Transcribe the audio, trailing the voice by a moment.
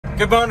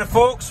Good morning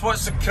folks,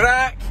 what's the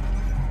crack?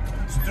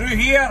 It's Drew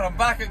here, I'm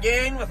back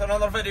again with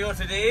another video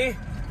today.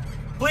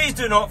 Please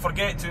do not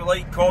forget to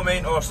like,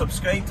 comment or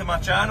subscribe to my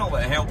channel,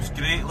 it helps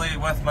greatly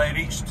with my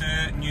reach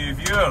to new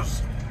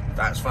viewers.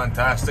 That's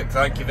fantastic,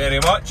 thank you very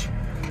much.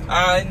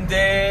 And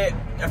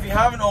if you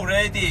haven't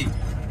already,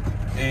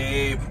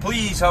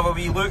 please have a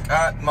wee look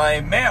at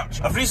my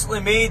merch. I've recently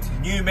made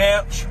new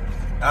merch.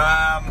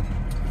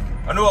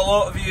 I know a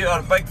lot of you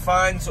are big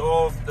fans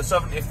of the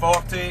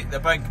 7040, the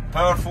big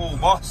powerful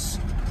bus.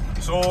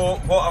 So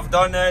what I've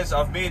done is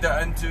I've made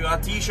it into a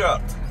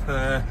t-shirt.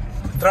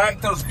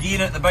 Tractors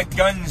gearing at the big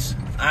guns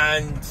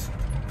and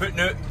putting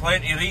out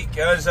plenty of reek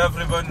as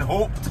everyone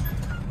hoped.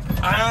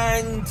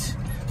 And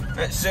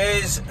it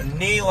says,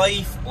 "Nae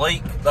life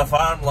like the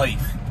farm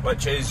life,"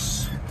 which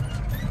is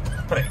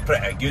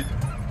pretty good.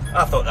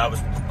 I thought that was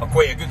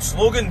quite a good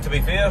slogan, to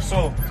be fair,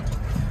 so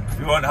if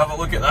you want to have a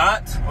look at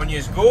that on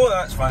you go,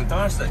 that's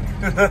fantastic.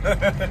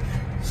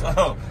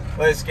 So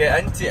let's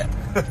get into it.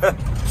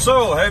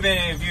 So how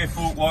many of you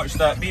folk watched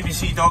that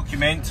BBC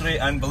documentary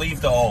and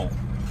believed it all?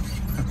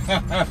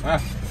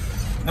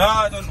 No,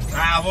 I don't.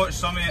 I watched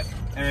some of it.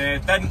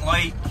 Didn't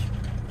like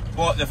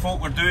what the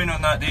folk were doing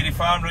on that dairy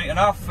farm right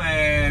enough.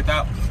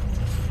 That,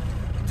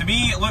 to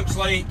me, it looks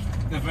like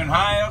they've been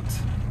hired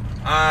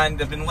and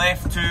they've been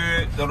left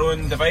to their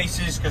own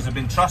devices because they've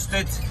been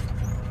trusted,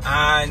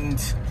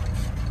 and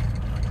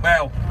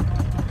well,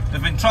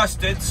 they've been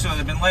trusted, so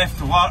they've been left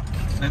to work.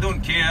 They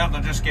don't care,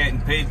 they're just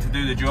getting paid to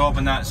do the job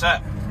and that's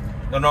it.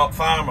 They're not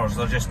farmers,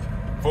 they're just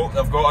folk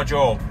that've got a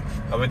job.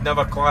 I would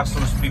never class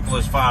those people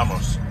as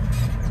farmers.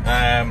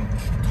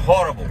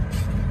 Horrible.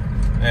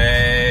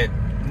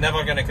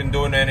 Never going to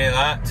condone any of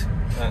that.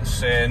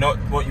 That's not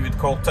what you would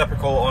call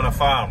typical on a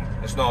farm.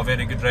 It's not a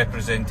very good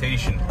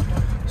representation.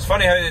 It's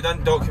funny how they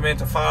didn't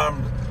document a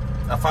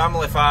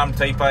family farm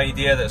type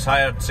idea that's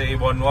hired, say,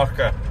 one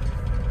worker.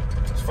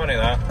 It's funny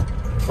that.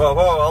 Well,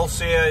 what I'll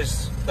say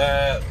is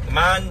the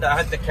man that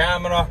had the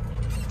camera,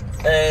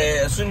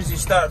 as soon as he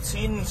started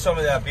seeing some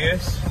of the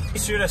abuse, he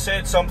should have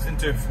said something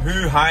to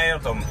who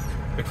hired him,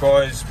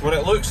 because what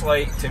it looks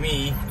like to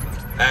me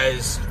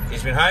is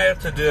he's been hired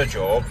to do a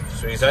job,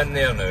 so he's in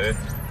there now,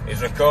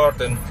 he's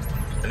recording,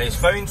 and he's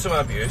found some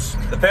abuse.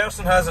 The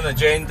person has an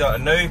agenda,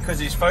 and now because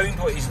he's found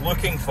what he's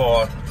looking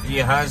for, he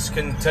has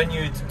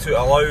continued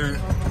to allow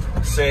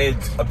said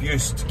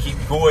abuse to keep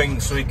going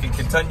so he can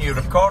continue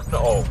recording it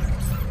all.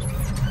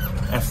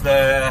 If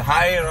the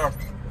hirer,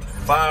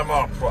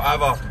 farmer,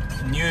 whatever,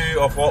 knew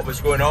of what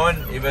was going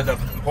on, he would have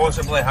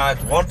possibly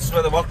had words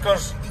with the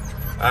workers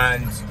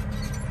and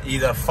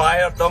either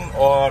fired them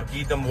or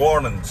gave them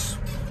warnings.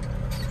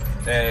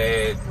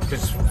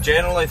 Because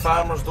generally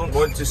farmers don't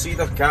want to see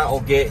their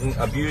cattle getting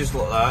abused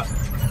like that.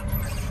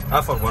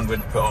 I for one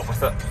wouldn't put up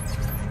with it.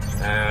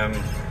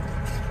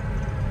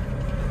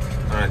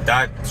 And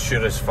Dad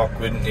sure as fuck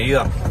wouldn't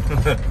either.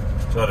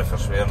 Sorry for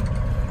swearing.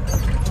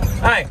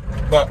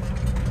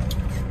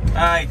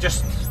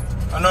 Just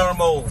a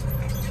normal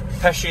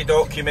pishy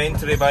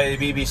documentary by the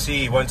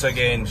BBC once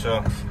again,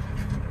 so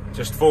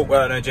just folk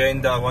with an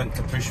agenda want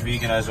to push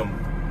veganism.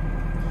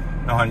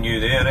 Nothing new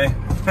there, eh?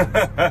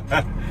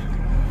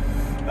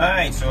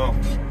 Aye, so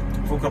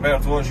folk are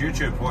better to watch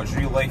YouTube, watch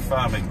real life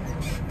farming.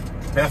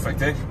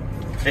 Perfect, eh?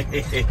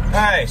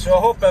 Aye, so I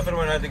hope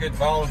everyone had a good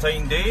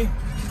Valentine Day.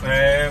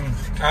 I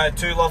had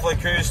 2 lovely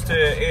coos to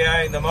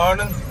AI in the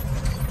morning,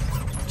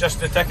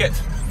 just the ticket.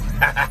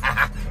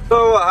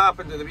 So what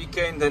happened at the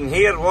weekend in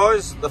here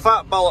was, the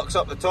fat bollocks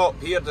up the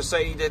top here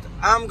decided,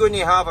 I'm going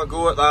to have a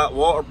go at that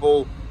water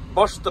bowl,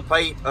 burst the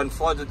pipe and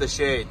flooded the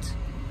shed.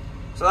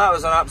 So that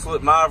was an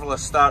absolute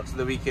marvellous start to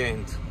the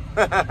weekend.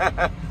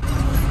 And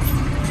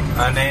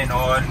then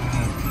on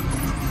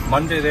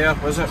Monday there,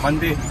 was it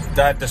Monday?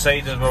 Dad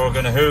decided we were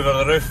going to hoover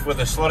the roof with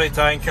a slurry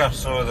tanker,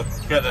 so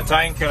they've got the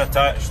tanker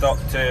attached up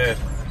to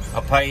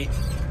a pipe,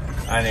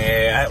 and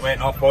it went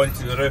up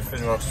onto the roof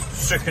and we were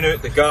soaking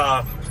out the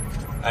gutter.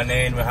 And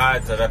then we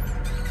had an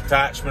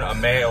attachment of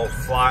metal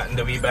flattened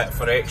a wee bit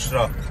for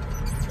extra,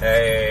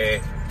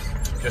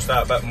 just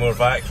that bit more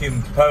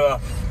vacuum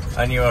power,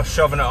 and you were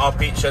shoving it up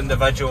each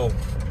individual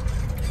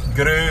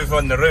groove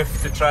on the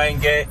roof to try and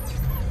get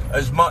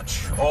as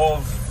much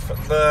of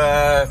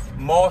the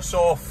moss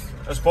off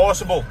as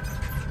possible,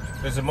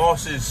 because the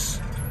moss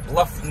is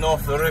lifting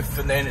off the roof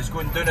and then it's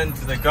going down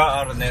into the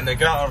gutter, and then the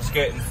gutter's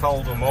getting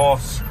filled with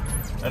moss,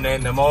 and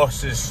then the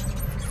moss is,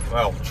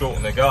 well,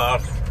 choking the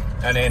gutter,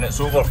 and then it's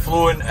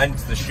overflowing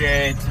into the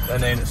shed,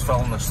 and then it's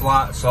filling the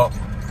slats up,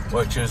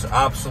 which is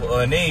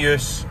absolutely no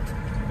use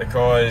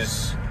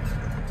because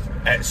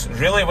it's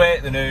really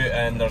wet now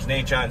and there's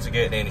no chance of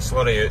getting any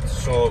slurry out,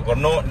 so we're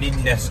not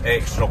needing this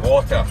extra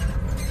water.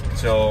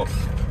 So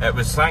it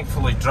was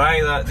thankfully dry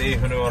that day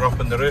when we were up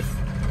on the roof,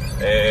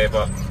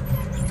 but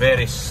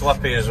very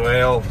slippy as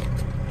well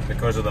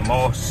because of the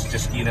moss,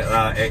 just getting at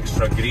that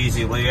extra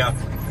greasy layer.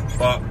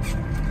 But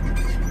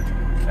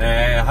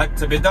it had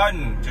to be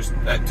done, just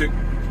it took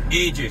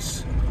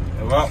ages.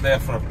 We were up there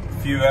for a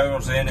few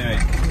hours anyway.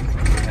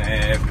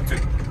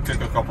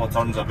 Took a couple of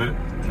turns about,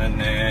 and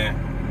then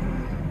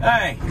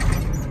Aye,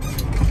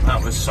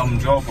 that was some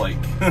job, like.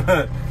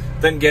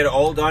 Didn't get it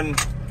all done,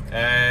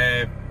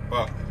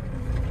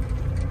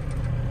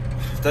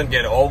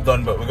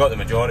 but we got the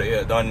majority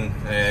of it done.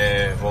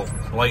 We'll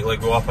likely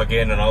go up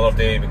again another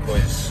day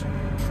because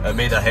it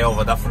made a hell of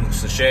a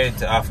difference. The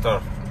shed,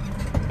 after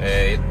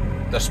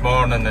this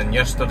morning and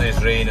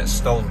yesterday's rain, it's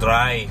still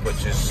dry,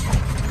 which is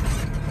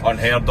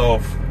unheard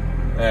of.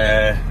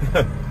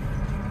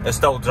 It's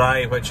still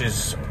dry, which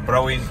is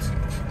brilliant.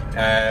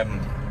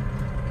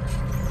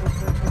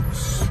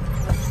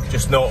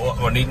 Just not what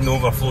we're needing,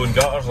 overflowing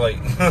gutters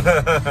like.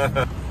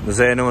 Does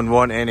anyone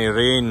want any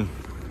rain?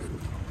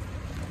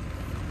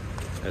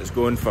 It's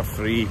going for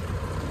free.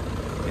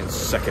 I'm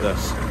sick of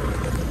this.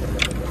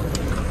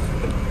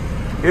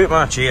 Get out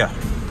my chair.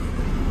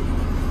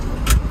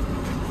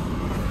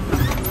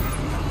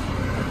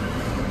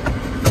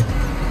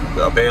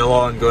 Got a bell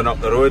on going up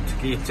the road,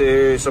 key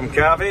to some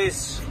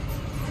cavies,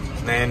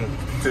 and then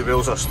 2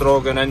 wheels of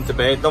straw going in to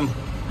bed them.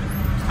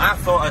 I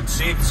thought I'd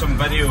saved some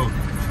video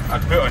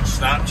I'd put on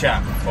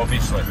Snapchat,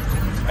 obviously,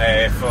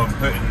 from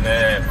putting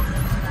the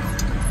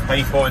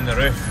pipe on the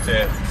roof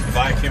to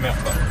vacuum it,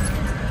 but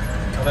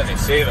I didn't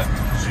save it,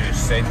 so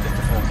just sent it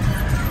to folk.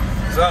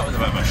 So that was a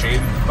bit of a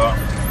shame, but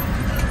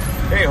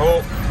hey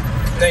ho,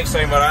 next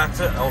time we're at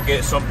it, I'll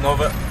get something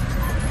of it.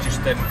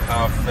 Just didn't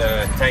have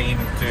the time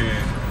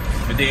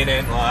to be doing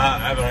anything like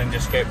that, everything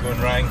just kept going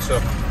wrong, so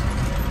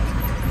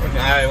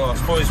well, I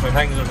suppose when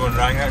things are going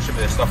wrong, that should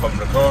be the stuff I'm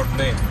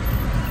recording, eh?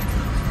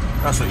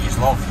 That's what you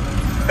love.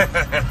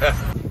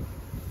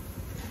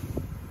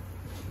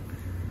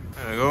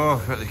 There we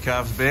go, got the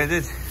calves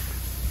bedded.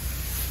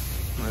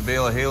 My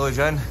bale of haylage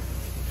in.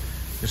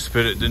 Just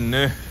put it down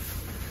now.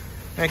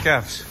 Hey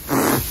calves.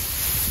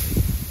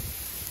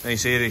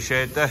 Nice airy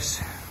shed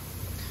this.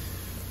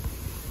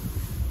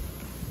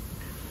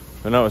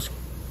 When I was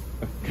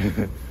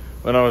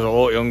when I was a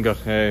lot younger,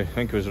 I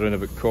think it was around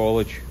about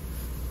college,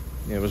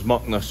 I was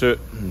mucking this out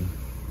and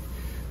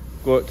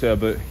got to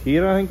about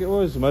here, I think it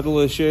was, the middle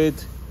of the shed.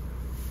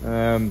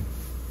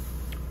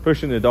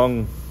 Pushing the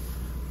dung,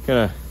 kind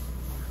of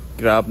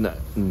grabbing it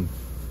and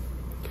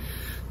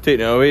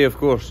taking it away, of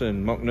course,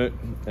 and mucking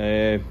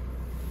it.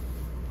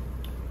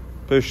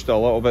 Pushed a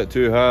little bit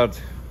too hard.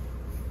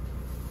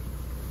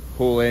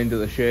 Whole end of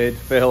the shed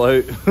fell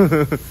out.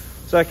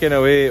 Second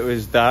away, it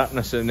was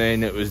darkness, and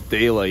then it was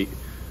daylight.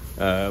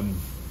 Aye,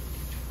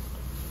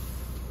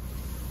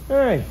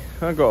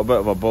 I got a bit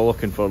of a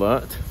bollocking for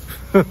that.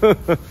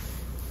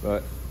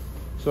 But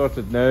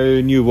sorted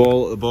now, new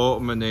wall at the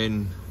bottom, and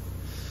then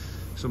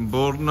some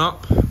boarding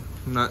up,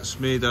 and that's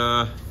made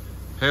a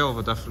hell of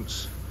a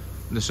difference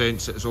in the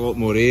sense that it's a lot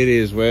more airy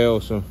as well,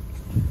 so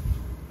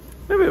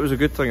maybe it was a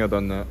good thing I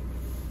done that.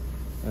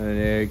 And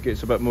it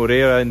gets a bit more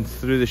air in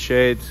through the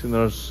shed, and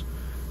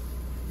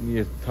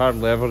you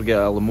hardly ever get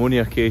a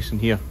ammonia case in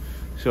here,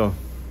 so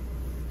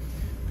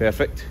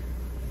perfect.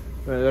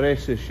 But the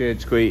rest of the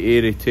shed's quite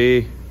airy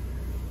too.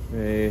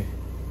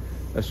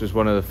 This was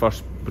one of the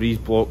first breeze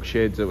block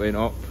sheds that went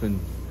up, and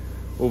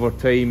over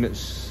time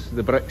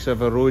the bricks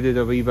have eroded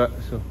a wee bit,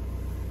 so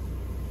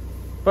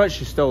but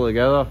she's still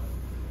together.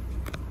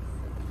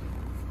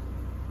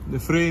 The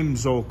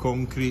frame's all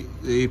concrete,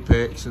 the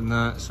apex and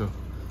that, so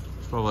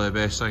it's probably the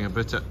best thing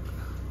about it.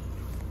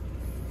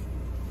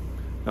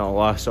 That'll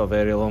last a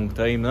very long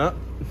time, that.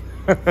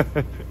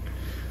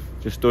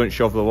 Just don't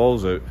shove the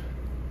walls out.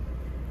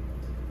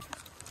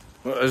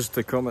 What is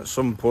to come at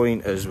some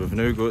point is we've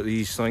now got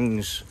these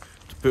things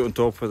to put on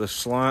top of the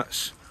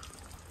slats.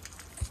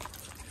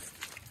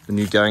 The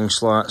new gang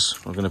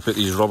slats. We're going to put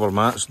these rubber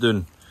mats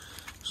down.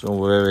 So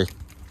we're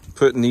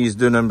putting these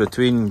down in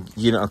between,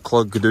 giving it a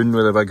plug down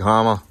with a big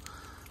hammer.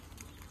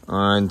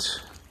 And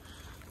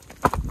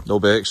they'll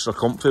be extra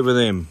comfy with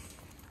them.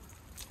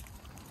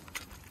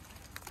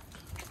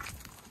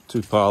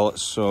 2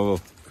 pallets, so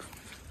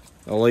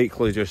I'll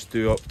likely just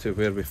do up to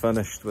where we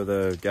finished with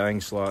the gang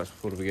slats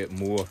before we get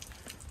more.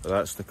 But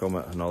that's to come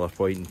at another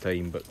point in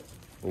time, but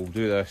we'll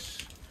do this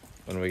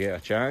when we get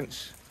a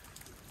chance.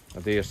 I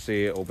dare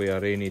say it'll be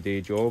a rainy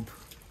day job.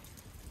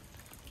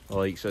 I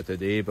like it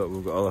today, but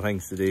we've got other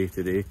things to do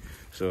today,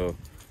 so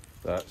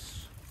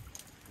that's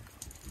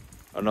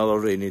another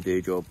rainy day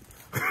job.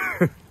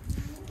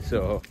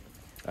 So,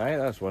 aye,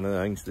 that's one of the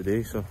things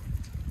today, so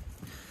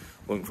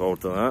looking forward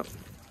to that.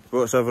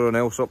 What's everyone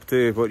else up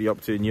to? What are you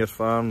up to in your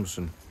farms,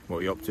 and what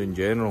are you up to in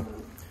general?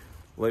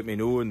 Let me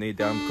know in the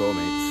damn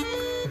comments.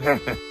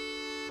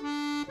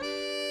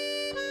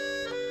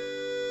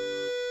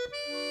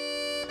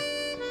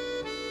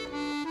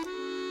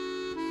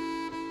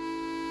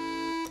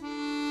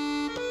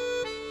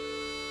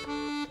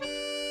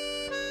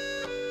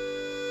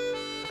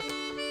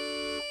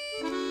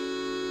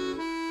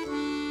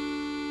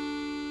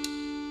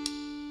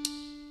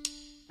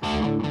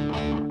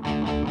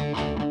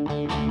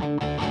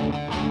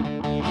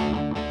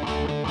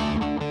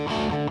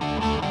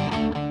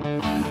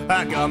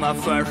 I got my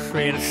first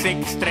real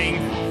 6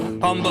 string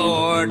On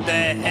board the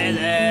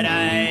Heather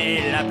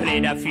Isle, I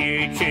played a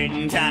few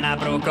tunes and I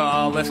broke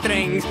all the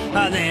strings,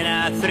 and then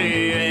I threw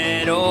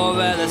it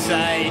over the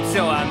side.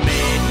 So I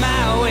made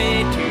my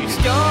way to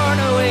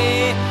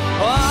Stornoway,